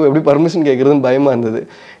இன்டர்வியூக்கு எப்படி பர்மிஷன் கேட்குறதுன்னு பயமாக இருந்தது.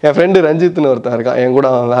 என் ஃப்ரெண்டு ரஞ்சித்னு ஒருத்தன் இருக்கான், என் கூட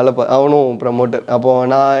அவன் அவனும் ப்ரமோட்டர். அப்போது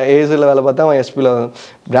நான் ஏசியில் வேலை பார்த்தேன், அவன் எஸ்பியில்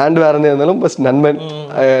பிராண்ட் வேறு இருந்தாலும் பஸ் நண்பன்,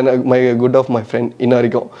 குட் ஆஃப் மை ஃப்ரெண்ட் இன்ன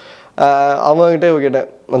வரைக்கும். அவங்ககிட்ட கேட்டேன்,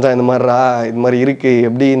 மச்சான் இந்த மாதிரிரா, இது மாதிரி இருக்குது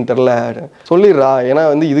எப்படின்னு தெரில சொல்லிடுறா, ஏன்னா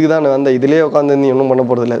வந்து இதுக்கு தான் நான் வந்தேன், இதிலே உட்காந்து நீ ஒன்றும் பண்ண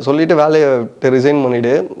போகிறதில்ல, சொல்லிவிட்டு வேலையை ரிசைன்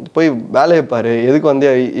பண்ணிவிட்டு போய் வேலையை பாரு, எதுக்கு வந்து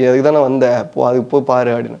எதுக்கு தானே வந்தேன், அதுக்கு போய்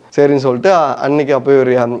பாரு அப்படின்னு. சரின்னு சொல்லிட்டு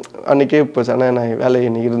அன்றைக்கே இப்போ சொன்னேன், நான் வேலையை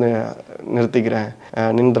இன்னைக்கு இருந்து நிறுத்திக்கிறேன்,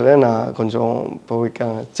 நின்றுறேன், நான் கொஞ்சம் இப்போ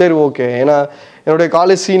வைக்காங்க. சரி ஓகே, ஏன்னா என்னுடைய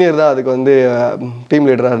காலேஜ் சீனியர் தான் அதுக்கு வந்து டீம்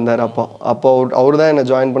லீடராக இருந்தார். அப்போ அவர் தான் என்னை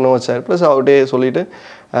ஜாயின் பண்ண வச்சார். ப்ளஸ் அவர்கிட்டே சொல்லிவிட்டு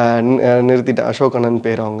நிறுத்திட்டேன். அசோக் அண்ணன்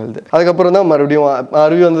பேர் அவங்களது. அதுக்கப்புறம் தான் மறுபடியும்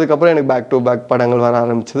அருவி வந்ததுக்கப்புறம் எனக்கு பேக் டு பேக் படங்கள் வர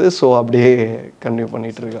ஆரம்பிச்சது. ஸோ அப்படியே கண்டினியூ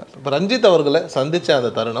பண்ணிட்டு இருக்கேன். இப்போ ரஞ்சித் அவர்களை சந்தித்த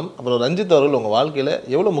அந்த தருணம், அப்புறம் ரஞ்சித் அவர்கள் உங்கள் வாழ்க்கையில்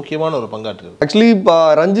எவ்வளோ முக்கியமான ஒரு பங்காற்றுது? ஆக்சுவலி இப்போ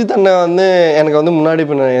ரஞ்சித் அண்ணன் வந்து எனக்கு வந்து முன்னாடி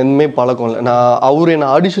இப்போ எதுவுமே பழக்கம் இல்லை. நான் அவர்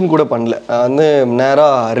என்ன ஆடிஷன் கூட பண்ணல. வந்து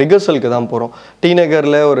நேராக ரிகர்சலுக்கு தான் போகிறோம். டி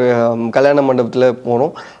நகரில் ஒரு கல்யாண மண்டபத்தில்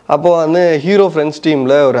போகிறோம். அப்போது வந்து ஹீரோ ஃப்ரெண்ட்ஸ்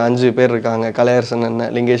டீமில் ஒரு 5 பேர் இருக்காங்க. கலையரசன் அண்ணன்,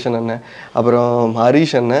 லிங்கேஷன் அண்ணன், அப்புறம்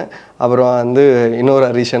ஹரீஷ் அண்ணன், அப்புறம் வந்து இன்னொரு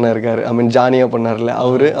ஹரீஷ் அண்ணன் இருக்கார், ஐ மீன் ஜானியாக பண்ணார்ல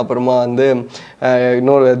அவர், அப்புறமா வந்து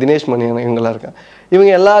இன்னொரு தினேஷ் மணி அண்ணன், இவங்கெல்லாம் இருக்காங்க.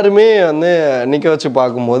 இவங்க எல்லாருமே வந்து நிற்க வச்சு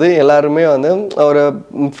பார்க்கும்போது எல்லாருமே வந்து ஒரு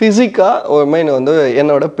ஃபிசிக்காக ஒரு மைண்ட் வந்து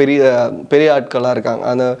என்னோட பெரிய ஆட்களாக இருக்காங்க.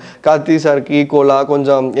 அந்த கார்த்தி சாருக்கு ஈக்குவலாக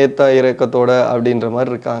கொஞ்சம் ஏற்ற இறக்கத்தோட அப்படின்ற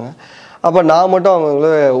மாதிரி இருக்காங்க. அப்போ நான் மட்டும் அவங்கள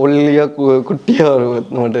ஒல்லியாக குட்டியாக ஒரு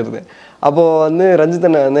மட்டும் இருந்தேன். அப்போது வந்து ரஞ்சித்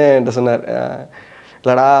அண்ணன் வந்து என்கிட்ட சொன்னார்,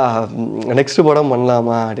 இல்லைடா நெக்ஸ்ட்டு படம்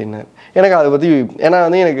பண்ணலாமா அப்படின்னாரு. எனக்கு அதை பற்றி ஏன்னா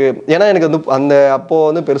எனக்கு வந்து அந்த அப்போது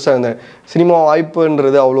வந்து பெருசாக இந்த சினிமா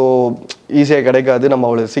வாய்ப்புன்றது அவ்வளோ ஈஸியாக கிடைக்காது, நம்ம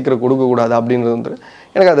அவ்வளோ சீக்கிரம் கொடுக்கக்கூடாது அப்படின்றது வந்து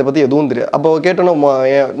எனக்கு அதை பற்றி எதுவும் தெரியாது. அப்போ கேட்டோன்னா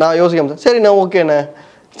நான் யோசிக்காம சரி நான் ஓகேண்ணே,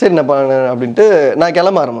 சரி நான் பண்ணேன் அப்படின்ட்டு நான்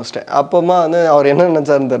கிளம்ப ஆரம்பிச்சிட்டேன். அப்போமா வந்து அவர் என்ன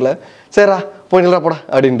நினச்சாருன்னு தெரில, சரிடா போயிடலாம் போடா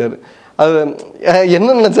அப்படின்ட்டாரு. அது என்ன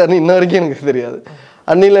நினச்சாருன்னு இன்ன வரைக்கும் எனக்கு தெரியாது.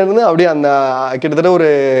 அன்னிலேருந்து அப்படியே அந்த கிட்டத்தட்ட ஒரு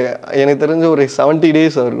எனக்கு தெரிஞ்ச ஒரு 70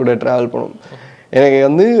 days அவர் கூட ட்ராவல் பண்ணும். எனக்கு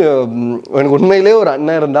வந்து எனக்கு உண்மையிலே ஒரு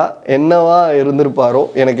அண்ணன் இருந்தால் என்னவா இருந்திருப்பாரோ,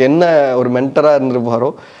 எனக்கு என்ன ஒரு மென்டராக இருந்திருப்பாரோ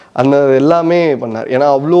அந்த எல்லாமே பண்ணார். ஏன்னா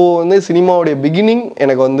அவ்வளோ வந்து சினிமாவுடைய பிகினிங்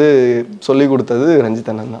எனக்கு வந்து சொல்லி கொடுத்தது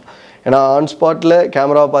ரஞ்சித் அண்ணன் தான். ஏன்னா ஆன் ஸ்பாட்டில்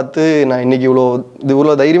கேமராவை பார்த்து நான் இன்றைக்கி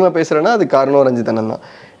இவ்வளோ தைரியமாக பேசுகிறேன்னா அது காரணம் ரஞ்சித் அண்ணன் தான்.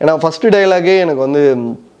 ஏன்னா ஃபஸ்ட்டு டைலாகே எனக்கு வந்து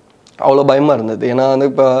அவ்வளோ பயமாக இருந்தது. ஏன்னா வந்து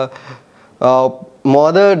இப்போ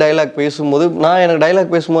டைலாக் பேசும்போது எனக்கு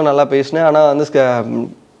டைலாக் பேசும்போது நல்லா பேசினேன். ஆனால் வந்து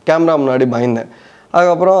கேமரா முன்னாடி பயந்தேன்.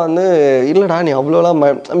 அதுக்கப்புறம் வந்து இல்லைடா நீ அவ்வளோலாம்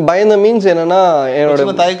பயந்த மீன்ஸ் என்னென்னா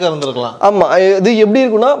என்னோட தயக்கம் இருந்திருக்கலாம். ஆமாம், இது எப்படி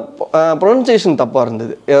இருக்குன்னா ப்ரொனன்சியேஷன் தப்பாக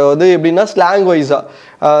இருந்தது. அது எப்படின்னா ஸ்லாங் வைஸாக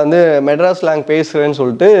வந்து மெட்ராஸ் ஸ்லாங் பேசுகிறேன்னு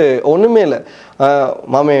சொல்லிட்டு ஒன்றுமே இல்லை.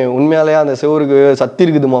 மாமே உண்மையாலேயே அந்த செவருக்கு சத்தி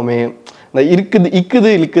இருக்குது மாமே, இந்த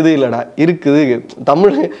இழுக்குது இல்லைடா இருக்குது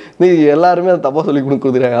தமிழ் நீ எல்லாருமே அதை தப்பாக சொல்லி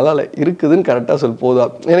கொடுக்குறாங்க, அதனால் இருக்குதுன்னு கரெக்டாக சொல்லி போதா.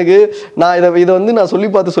 எனக்கு நான் இதை வந்து நான் சொல்லி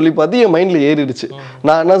பார்த்து என் மைண்டில் ஏறிடுச்சு.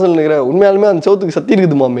 நான் என்ன சொல்லிக்கிறேன், உண்மையாலுமே அந்த சோத்துக்கு சத்தி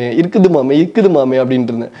இருக்குது மாமே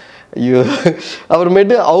அப்படின்ட்டு இருந்தேன். ஐயோ,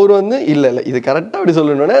 அப்புறமேட்டு அவர் வந்து இல்லை இது கரெக்டாக அப்படி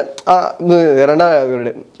சொல்லணுன்னே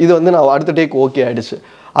ரெண்டாவது இது வந்து நான் அடுத்த டேக் ஓகே ஆகிடுச்சு.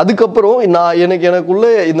 அதுக்கப்புறம்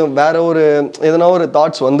எனக்குள்ளே இன்னும் வேற ஒரு எதனா ஒரு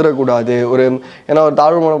தாட்ஸ் வந்துடக்கூடாது, ஏன்னா ஒரு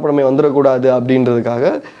தாழ்வு மனப்பான்மை வந்துடக்கூடாது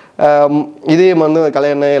அப்படின்றதுக்காக இதே வந்து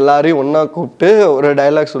கல்யாணம் எல்லாரையும் ஒன்றா கூப்பிட்டு ஒரு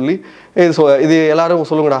டைலாக் சொல்லி இது எல்லாரும்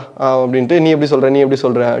சொல்லுங்கடா அப்படின்ட்டு நீ எப்படி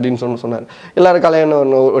சொல்கிற அப்படின்னு சொன்னார். எல்லாரும்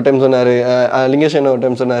கல்யாணம் ஒரு டைம் சொன்னார், லிங்கேஷன் ஒரு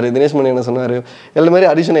டைம் சொன்னார், தினேஷ் மணி என்ன சொன்னார், எல்லா மாதிரி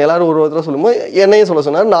அடிஷன் எல்லாரும் ஒருத்தராக சொல்லும்போது என்னையும் சொல்ல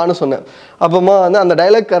சொன்னார், நானும் சொன்னேன். அப்போமா வந்து அந்த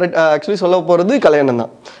டைலாக் ஆக்சுவலி சொல்ல போகிறது கல்யாணம்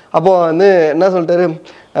தான். அப்போது வந்து என்ன சொல்லிட்டாரு,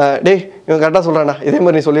 டேய் இவன் கரெக்டாக சொல்கிறான்டா, இதே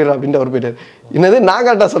மாதிரி நீ சொல்லிடுறா அப்படின்ட்டு அவர் போயிட்டார். என்னது நான்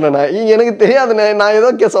கரெக்டாக சொன்னேண்ணா, எனக்கு தெரியாதுண்ணே, நான்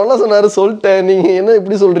ஏதோ சொன்னார் சொல்லிட்டேன், நீங்கள் என்ன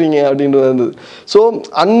இப்படி சொல்கிறீங்க அப்படின்றது இருந்தது. ஸோ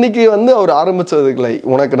அன்னைக்கு வந்து அவர் ஆரம்பித்ததுக்குள்ள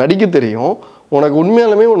உனக்கு நடிக்க தெரியும், உனக்கு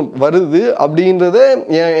உண்மையாலுமே உனக்கு வருது அப்படின்றத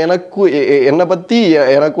என்னை பற்றி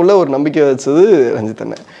எனக்குள்ள ஒரு நம்பிக்கை வச்சது ரஞ்சித்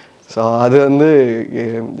அண்ணன். ஸோ அது வந்து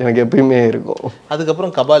எனக்கு எப்பயுமே இருக்கும்.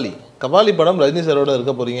 அதுக்கப்புறம் கபாலி படம் ரஜினி சாரோட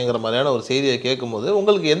இருக்க போறீங்கிற மாதிரியான ஒரு செய்தியை கேட்கும்போது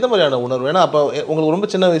உங்களுக்கு எந்த மாதிரியான உணர்வு? ஏன்னா அப்போ உங்களுக்கு ரொம்ப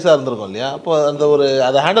சின்ன வயசாக இருந்திருக்கும் இல்லையா? அப்போ அந்த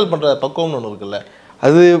அதை ஹேண்டில் பண்ணுற பக்குவம்னு ஒன்று இருக்குல்ல,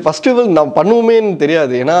 அது ஃபஸ்ட்டு நான் பண்ணுவோமேன்னு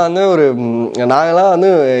தெரியாது. ஏன்னா வந்து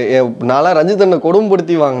நான்லாம் ரஞ்சித் அண்ணன்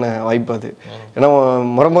கொடுமைப்படுத்தி வாங்கினேன் வாய்ப்பு அது. ஏன்னா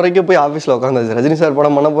முறைக்கு போய் ஆஃபீஸில் உட்காந்தாச்சு, ரஜினி சார்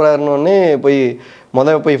படம் பண்ண போகிறாருன்னொடனே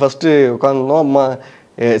போய் ஃபஸ்ட்டு உட்காந்துனோம். அம்மா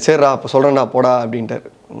சரிடா அப்போ சொல்கிறேன்டா போடா அப்படின்ட்டார்.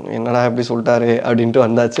 என்னடா எப்படி சொல்லிட்டாரு அப்படின்ட்டு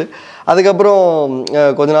வந்தாச்சு. அதுக்கப்புறம்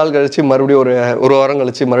கொஞ்ச நாள் கழித்து மறுபடியும் ஒரு வாரம்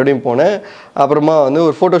கழித்து மறுபடியும் போனேன். அப்புறமா வந்து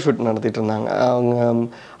ஒரு ஃபோட்டோ ஷூட் நடத்திட்டு இருந்தாங்க அவங்க.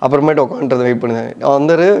 அப்புறமேட்டு உட்காந்துட்டு வெயிட் பண்ணுவேன்.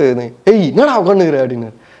 வந்தார், ஏய் என்னடா உட்காந்துக்கிறேன்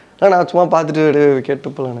அப்படின்னு. நான் சும்மா பார்த்துட்டு கேட்டு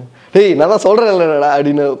போகலான்னு, டேய் நான் தான் சொல்கிறேன் இல்லைடா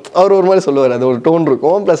அப்படின்னு அவர் ஒரு மாதிரி சொல்லுவார். அது ஒரு டோன்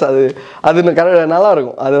இருக்கும், ப்ளஸ் அது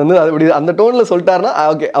நல்லாயிருக்கும். அது வந்து அது இப்படி அந்த டோனில் சொல்லிட்டாருன்னா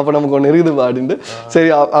ஓகே அப்போ நமக்கு ஒன்று இருக்குதுப்பா அப்படின்ட்டு சரி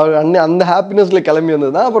அவர் அந்த ஹாப்பினஸில் கிளம்பி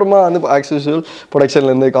வந்தது தான். அப்புறமா வந்து ஆஸ் யூசுவல்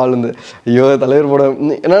ப்ரொடக்ஷன்லேருந்து கால் வந்து ஐயோ தலைவர் படம்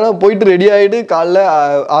என்னென்னா போயிட்டு ரெடி ஆகிட்டு காலைல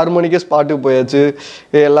 6 மணிக்கே ஸ்பாட்டுக்கு போயாச்சு,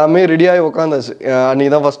 எல்லாமே ரெடியாகி உட்காந்தாச்சு.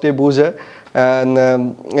 அன்றைக்கி தான் ஃபஸ்ட் டே பூஜை.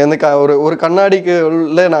 ஒரு கண்ணாடிக்கு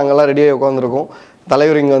உள்ள நாங்கள்லாம் ரெடியாகி உட்காந்துருக்கோம்.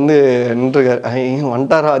 தலைவர் இங்கே வந்து நின்றுருக்கார்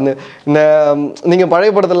வந்துட்டாரா இந்த நீங்கள்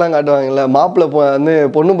பழைய படத்துலலாம் காட்டுவாங்கல்ல மாப்பிள்ளை வந்து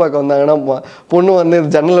பொண்ணு பார்க்க வந்தாங்கன்னா பொண்ணு வந்து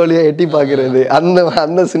ஜன்னல் வழியாக எட்டி பார்க்குறது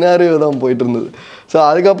அந்த சினாரியோ தான் போயிட்டு இருந்தது. ஸோ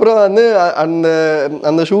அதுக்கப்புறம் வந்து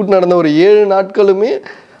அந்த ஷூட் நடந்த ஒரு 7 நாட்களுமே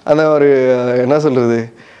அந்த ஒரு என்ன சொல்கிறது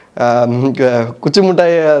குச்சி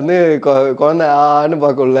மிட்டாயை வந்து குழந்தை ஆன்னு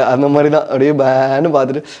பார்க்கல அந்த மாதிரி தான் அப்படியே பேன்னு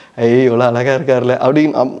பார்த்துட்டு இவ்வளோ அழகாக இருக்கார்ல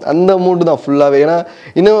அப்படின்னு அந்த மூடு தான் ஃபுல்லாகவே. ஏன்னா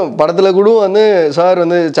இன்னும் படத்தில் கூட வந்து சார்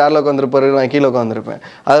வந்து சேரில் உட்காந்துருப்பாரு, நான் கீழே உட்காந்துருப்பேன்.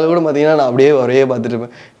 அதில் கூட பார்த்தீங்கன்னா நான் அப்படியே வரையே பார்த்துட்டு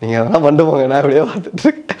இருப்பேன். நீங்கள் அதெல்லாம் பண்ணிட்டு போங்க, நான் அப்படியே பார்த்துட்டு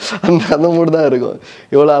இருக்கேன். அந்த மூடு தான் இருக்கும்.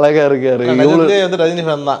 இவ்வளோ அழகாக இருக்காரு. ரஜினி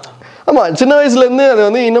ஃபேன் தான். ஆமாம், சின்ன வயசுலேருந்து அது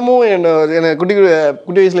வந்து இன்னமும் எனக்கு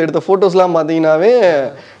குட்டி வயசில் எடுத்த ஃபோட்டோஸ்லாம் பார்த்தீங்கன்னாவே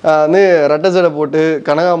வந்து ரெட்டை ஜடை போட்டு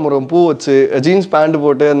கனகாம்பரம் பூ வச்சு ஜீன்ஸ் பேண்ட்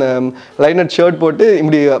போட்டு அந்த லைனட் ஷர்ட் போட்டு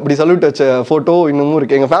அப்படி சல்யூட் வச்ச ஃபோட்டோ இன்னமும்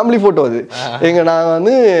இருக்குது. எங்கள் ஃபேமிலி ஃபோட்டோ அது. நாங்கள்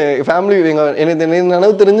வந்து ஃபேமிலி எனக்கு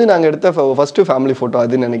நினைவு தெரிஞ்சு நாங்கள் எடுத்த ஃபஸ்ட்டு ஃபேமிலி ஃபோட்டோ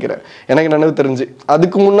அதுன்னு நினைக்கிறேன். எனக்கு நினைவு தெரிஞ்சு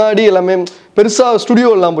அதுக்கு முன்னாடி எல்லாமே பெருசாக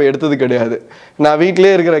ஸ்டுடியோலாம் போய் எடுத்தது கிடையாது. நான்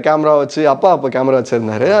வீட்டிலே இருக்கிற கேமரா வச்சு அப்பா கேமரா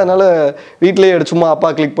வச்சுருந்தாரு. அதனால் வீட்டிலே சும்மா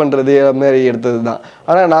அப்பா கிளிக் பண்ணுறது மாதிரி எடுத்தது தான்.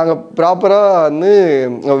 ஆனால் நாங்கள் ப்ராப்பராக வந்து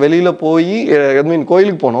வெளியில் போய்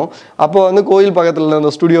கோயிலுக்கு போனோம். அப்போ வந்து கோயில் பக்கத்தில்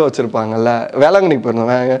அந்த ஸ்டுடியோ வச்சுருப்பாங்கல்ல, வேளாங்கண்ணிக்கு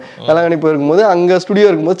போயிருந்தோம். வேளாங்கண்ணி போயிருக்கும்போது அங்கே ஸ்டுடியோ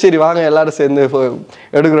இருக்கும்போது சரி வாங்க எல்லோரும் சேர்ந்து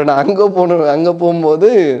எடுக்கிறோம். அங்கே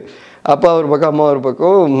போகும்போது அப்பா ஒரு பக்கம் அம்மா ஒரு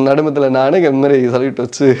பக்கம் நடுமத்தில் நானே இந்த மாதிரி சொல்லிட்டு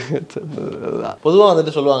வச்சு பொதுவாக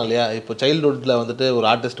வந்துட்டு சொல்லுவாங்க இல்லையா, இப்போ சைல்டுஹுட்டில் வந்துட்டு ஒரு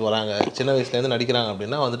ஆர்டிஸ்ட் வராங்க, சின்ன வயசுலேருந்து நடிக்கிறாங்க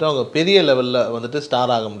அப்படின்னா வந்துட்டு அவங்க பெரிய லெவலில் வந்துட்டு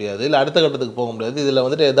ஸ்டார் ஆக முடியாது, இல்லை அடுத்த கட்டத்துக்கு போக முடியாது, இதில்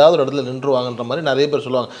வந்துட்டு ஏதாவது ஒரு இடத்துல நின்றுவாங்கன்ற மாதிரி நிறைய பேர்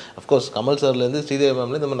சொல்லுவாங்க. அஃப்கோர்ஸ் கமல் சார்லேருந்து ஸ்ரீதேவி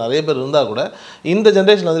மேம்லேருந்து இந்த மாதிரி நிறைய பேர் இருந்தால் கூட இந்த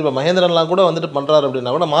ஜென்ரேஷன் வந்து இப்போ மகேந்திரன்லாம் கூட வந்துட்டு பண்ணுறாரு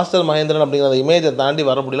அப்படின்னா கூட மாஸ்டர் மகேந்திரன் அப்படிங்கிற இமேஜை தாண்டி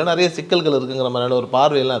வர முடியல, நிறைய சிக்கல்கள் இருக்குங்கிற மாதிரியான ஒரு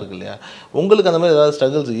பார்வையெல்லாம் இருக்கு இல்லையா. உங்களுக்கு அந்த மாதிரி ஏதாவது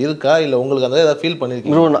ஸ்ட்ரகிள்ஸ் இருக்கா, இல்லை உங்களுக்கு அந்த ஏதாவது ஃபீல்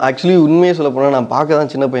பண்ணியிருக்கீங்க? ஆக்சுவலி உண்மையை சொல்ல போனால் நான் பார்க்க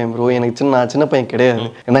தான் சின்ன பையன் ப்ரோ. எனக்கு நான் சின்ன பையன் கிடையாது.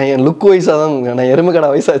 ஏன்னா என் லுக் வைஸாக தான் நான் எருமை கடை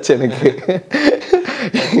வயசாச்சு எனக்கு.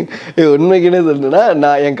 உண்மைக்குன்னே சொல்லிட்டுனா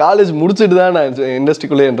நான் என் காலேஜ் முடிச்சுட்டு தான் நான்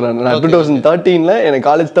இண்டஸ்ட்ரிக்குள்ளே என்றேன். நான் 2013 எனக்கு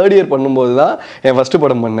காலேஜ் 3rd இயர் பண்ணும்போது தான் என் ஃபர்ஸ்ட்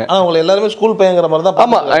படம் பண்ணேன். உங்களை எல்லாருமே ஸ்கூல் பையங்கிற மாதிரி தான்.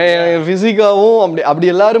 ஆமாம், ஃபிசிக்காவும் அப்படி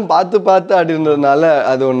எல்லாரும் பார்த்து அப்படி இருந்ததுனால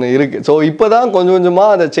அது ஒன்று இருக்குது. ஸோ இப்போ தான் கொஞ்சம்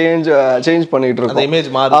கொஞ்சமாக அதை சேஞ்ச் பண்ணிகிட்டு இருக்கோம். இமேஜ்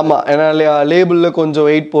மாறி. ஆமாம், ஏன்னா லேபிளில் கொஞ்சம்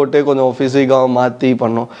வெயிட் போட்டு கொஞ்சம் ஃபிசிக்காகவும் மாற்றி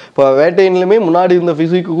பண்ணோம். இப்போ வேட்டையின்லையுமே முன்னாடி இருந்த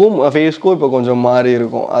ஃபிசிக்குக்கும் ஃபேஸ்க்கும் இப்போ கொஞ்சம் மாறி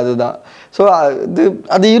இருக்கும். அதுதான். ஸோ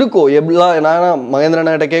அது இருக்கும் எப்படிலாம். நான்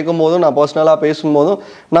மகேந்திரன்கிட்ட கேட்கும் போதும் நான் பர்சனலாக பேசும்போதும்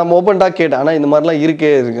நான் ஓப்பன்டாக கேட்டேன். ஆனால் இந்த மாதிரிலாம்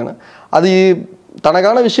இருக்குன்னு அது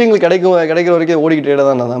தனக்கான விஷயங்கள் கிடைக்கிற வரைக்கும் ஓடிக்கிட்டே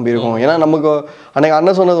தான் நான் நம்பி இருக்கோம். ஏன்னா நமக்கு அன்னைக்கு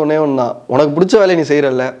அண்ணன் சொன்னது ஒன்றே ஒன்று தான், உனக்கு பிடிச்ச வேலையை நீ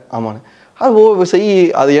செய்கிறல்ல. ஆமாண்ணே, அது செய்.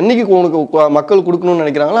 அது என்னைக்கு உனக்கு மக்கள் கொடுக்கணும்னு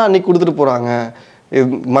நினைக்கிறாங்களோ அன்னைக்கு கொடுத்துட்டு போகிறாங்க.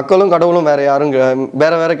 மக்களும் கடவுளும்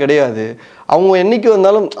வேற கிடையாது. அவங்க என்னைக்கு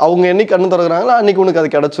வந்தாலும் அவங்க என்னைக்கு கண்ணு திறக்கிறாங்களோ அன்னைக்கு உனக்கு அது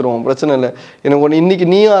கிடச்சிரும், பிரச்சனை இல்லை. எனக்கு ஒன்று இன்னைக்கு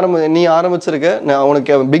நீ ஆரம்பிச்சிருக்க, நான்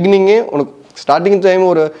உனக்கு பிகினிங்கே உனக்கு ஸ்டார்டிங் டைம்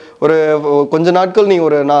ஒரு கொஞ்ச நாட்கள் நீ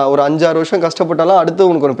ஒரு 5-6 வருஷம் கஷ்டப்பட்டாலும் அடுத்து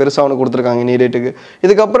உனக்கு ஒரு பெருசாக உனக்கு கொடுத்துருக்காங்க நீ டேட்டுக்கு.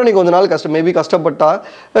 இதுக்கப்புறம் நீ கொஞ்ச நாள் மேபி கஷ்டப்பட்டா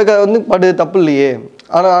வந்து தப்பு இல்லையே.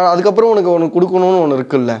 ஆனால் அதுக்கப்புறம் உனக்கு கொடுக்கணும்னு ஒன்று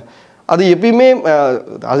இருக்குல்ல. அது எப்பயுமே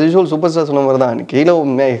அஸ் யூஷுவல் சூப்பர் ஸ்டார் சொன்ன மாதிரி தான்,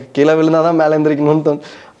 கீழே விழுந்தால் தான் மேலே எழுந்திரிக்கணும்னு தோணும்.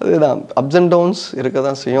 அதுதான், அப்ஸ் அண்ட் டவுன்ஸ் இருக்க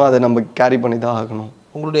தான் செய்யும். அதை நம்ம கேரி பண்ணி தான் ஆகணும்.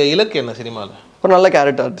 உங்களுடைய இலக்கு என்ன சினிமாவில்? ஒரு நல்ல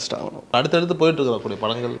கேரக்டர் ஆர்டிஸ்ட் ஆகணும். அடுத்தடுத்து போயிட்டு இருக்கக்கூடிய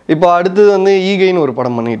படங்கள் இப்போ அடுத்தது வந்து ஈகைன்னு ஒரு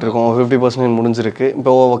படம் பண்ணிகிட்டு இருக்கோம். 50% முடிஞ்சிருக்கு.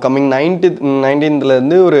 இப்போ கம்மிங்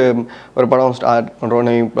 19th ஒரு படம் ஸ்டார்ட் பண்ணுறோம்.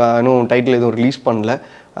 இன்னும் டைட்டில் எதுவும் ரிலீஸ் பண்ணல.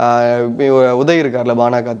 உதய் இருக்கார்ல,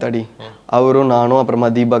 பானா காத்தாடி, அவரும் நானும் அப்புறமா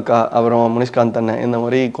தீபக்கா அப்புறம் முனிஷ்காந்த் அண்ணன், இந்த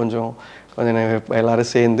மாதிரி கொஞ்சம் எல்லாரும்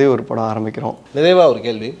சேர்ந்து ஒரு படம் ஆரம்பிக்கிறோம். நிறைவாக ஒரு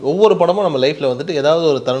கேள்வி, ஒவ்வொரு படமும் நம்ம லைஃப்பில் வந்துட்டு ஏதாவது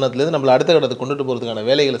ஒரு தருணத்துலேருந்து நம்மளை அடுத்த கட்டத்துக்கு கொண்டுட்டு போகிறதுக்கான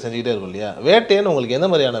வேலைகளை செஞ்சுக்கிட்டே இருக்கும் இல்லையா. வேட்டைன்னு உங்களுக்கு எந்த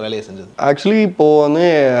மாதிரியான வேலையை செஞ்சது? ஆக்சுவலி இப்போது வந்து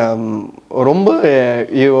ரொம்ப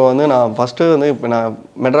வந்து நான் ஃபஸ்ட்டு வந்து இப்போ நான்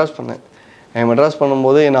மெட்ராஸ் பண்ணேன். மெட்ராஸ்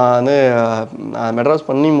பண்ணும்போது நான் மெட்ராஸ்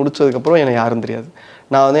பண்ணி முடிச்சதுக்கப்புறம் எனக்கு யாரும் தெரியாது.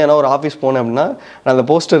 நான் வந்து ஏன்னா ஒரு ஆஃபீஸ் போனேன் அப்படின்னா நான் அந்த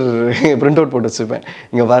போஸ்டர் பிரிண்ட் அவுட் போட்டு வச்சுப்பேன்.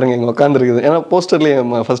 இங்கே பாருங்கள் இங்கே உட்காந்துருக்குது. ஏன்னா போஸ்டர்லேயே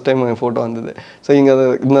ஃபஸ்ட் டைம் என் ஃபோட்டோ வந்தது. ஸோ இங்கே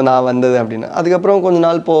நான் வந்தது அப்படின்னா அதுக்கப்புறம் கொஞ்சம்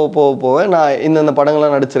நாள் போவேன். நான் இந்தந்த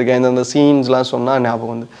படங்கள்லாம் நடிச்சிருக்கேன், இந்தந்த சீன்ஸ்லாம் சொன்னால்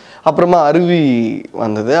ஞாபகம் வந்து. அப்புறமா அருவி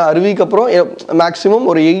வந்தது. அருவிக்கு அப்புறம் மேக்ஸிமம்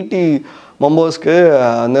ஒரு 80 மெம்பர்ஸ்க்கு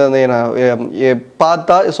வந்து நான்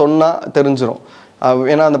பார்த்தா சொன்னால் தெரிஞ்சிடும்.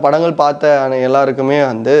 ஏன்னா அந்த படங்கள் பார்த்த எல்லாருக்குமே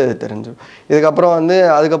வந்து தெரிஞ்சிடும்.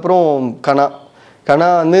 அதுக்கப்புறம் கனா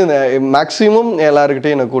வந்து மேக்ஸிமம்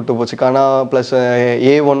எல்லாருக்கிட்டையும் என்னை கூப்பிட்டு போச்சு. கனா ப்ளஸ்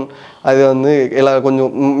A1 அது வந்து எல்லோரும்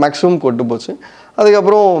கொஞ்சம் மேக்ஸிமம் கூப்பிட்டு போச்சு.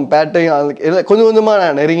 அதுக்கப்புறம் பேட்டையும் கொஞ்சம் கொஞ்சமாக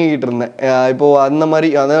நான் நெருங்கிக்கிட்டு இருந்தேன். இப்போது அந்த மாதிரி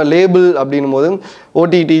அதாவது லேபிள் அப்படின்னும் போது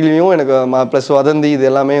ஓடிடிலையும் எனக்கு ப்ளஸ் வதந்தி இது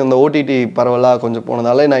எல்லாமே இந்த ஓடிடி பரவலாக கொஞ்சம்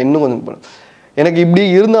போனதால நான் இன்னும் கொஞ்சம் எனக்கு இப்படி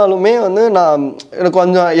இருந்தாலுமே வந்து நான் எனக்கு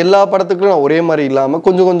கொஞ்சம் எல்லா படத்துக்கும் நான் ஒரே மாதிரி இல்லாமல்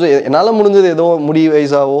கொஞ்சம் கொஞ்சம் என்னால் முடிஞ்சது ஏதோ முடி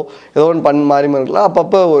வயசாவோ ஏதோ ஒன்று மாறி இருக்கலாம்.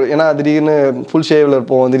 அப்பப்போ ஏன்னா திடீர்னு ஃபுல் ஷேவில்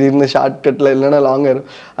இருப்போம், திடீர்னு ஷார்ட் கட்டில் இல்லைன்னா லாங்கர்,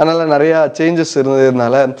 அதனால் நிறையா சேஞ்சஸ்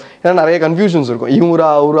இருந்ததுனால ஏன்னா நிறைய கன்ஃபியூஷன்ஸ் இருக்கும். இவரா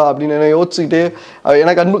அவரா அப்படின்னு யோசிச்சுக்கிட்டே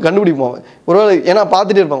ஏன்னா கண்டுபிடிப்போம். ஒருவேளை ஏன்னா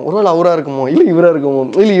பார்த்துட்டே இருப்பாங்க, ஒருவேளை அவராக இருக்குமோ இல்லை இவராக இருக்குமோ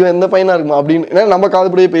இல்லை இவன் எந்த பையனாக இருக்குமோ அப்படின்னு ஏன்னா நம்ம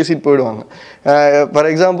காதுபடியே பேசிட்டு போயிடுவாங்க. ஃபார்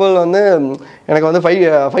எக்ஸாம்பிள் வந்து எனக்கு வந்து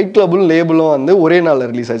ஃபைட் கிளப்பும் லேபிளும் வந்து ஒரே நாளில்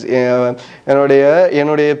ரிலீஸ் ஆச்சு.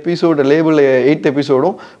 என்னுடைய எபிசோடு லேபிள் 8th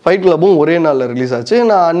எபிசோடும் ஃபைட் கிளப்பும் ஒரே நாளில் ரிலீஸ் ஆச்சு.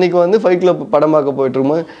 நான் அன்றைக்கி வந்து ஃபைட் கிளப் படம் பார்க்க போயிட்டு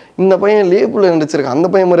இருக்கும்போது இந்த பையன் லேபிளில் நடிச்சிருக்கான், அந்த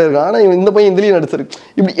பையன் மாதிரி இருக்கான், ஆனால் இந்த பையன் இதுலேயும் நடிச்சிருக்கு,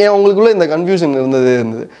 இப்படி அவங்களுக்குள்ள இந்த கன்ஃபியூஷன்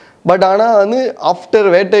இருந்தது. பட் ஆனால் வந்து ஆஃப்டர்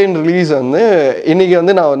வேட்டையன் ரிலீஸ் வந்து இன்றைக்கி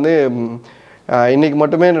வந்து நான் வந்து இன்றைக்கி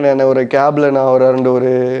மட்டுமே நான் ஒரு கேபில் நான்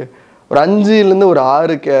ஒரு 5லேருந்து ஒரு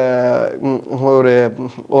 6 ஒரு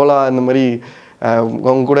ஓலா இந்த மாதிரி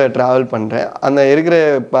அவங்க கூட ட்ராவல் பண்ணுறேன். அந்த இருக்கிற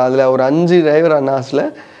இப்போ அதில் ஒரு 5 டிரைவர் அண்ணாஸில்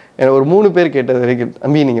எனக்கு ஒரு 3 பேர் கேட்டது வரைக்கும்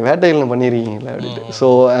தம்பி நீங்கள் வேட்டையில் பண்ணியிருக்கீங்களா அப்படின்ட்டு. ஸோ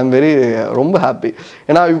ஐ எம் ரொம்ப ஹாப்பி.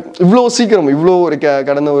 ஏன்னா இவ்வளோ சீக்கிரம் இவ்வளோ ஒரு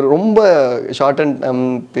கடந்த ஒரு ரொம்ப ஷார்ட் அண்ட்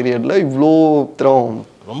பீரியடில் இவ்வளோ திரம்.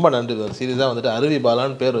 ரொம்ப நன்றி சார். சீரியஸாக வந்துட்டு அருவி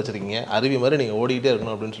பாலான்னு பேர் வச்சுருக்கீங்க. அருவி மாதிரி நீங்கள் ஓடிக்கிட்டே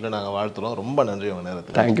இருக்கணும் அப்படின்னு சொல்லி நாங்கள் வாழ்த்துறோம். ரொம்ப நன்றி உங்கள்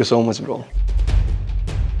நேரத்தில். Thank you so much bro.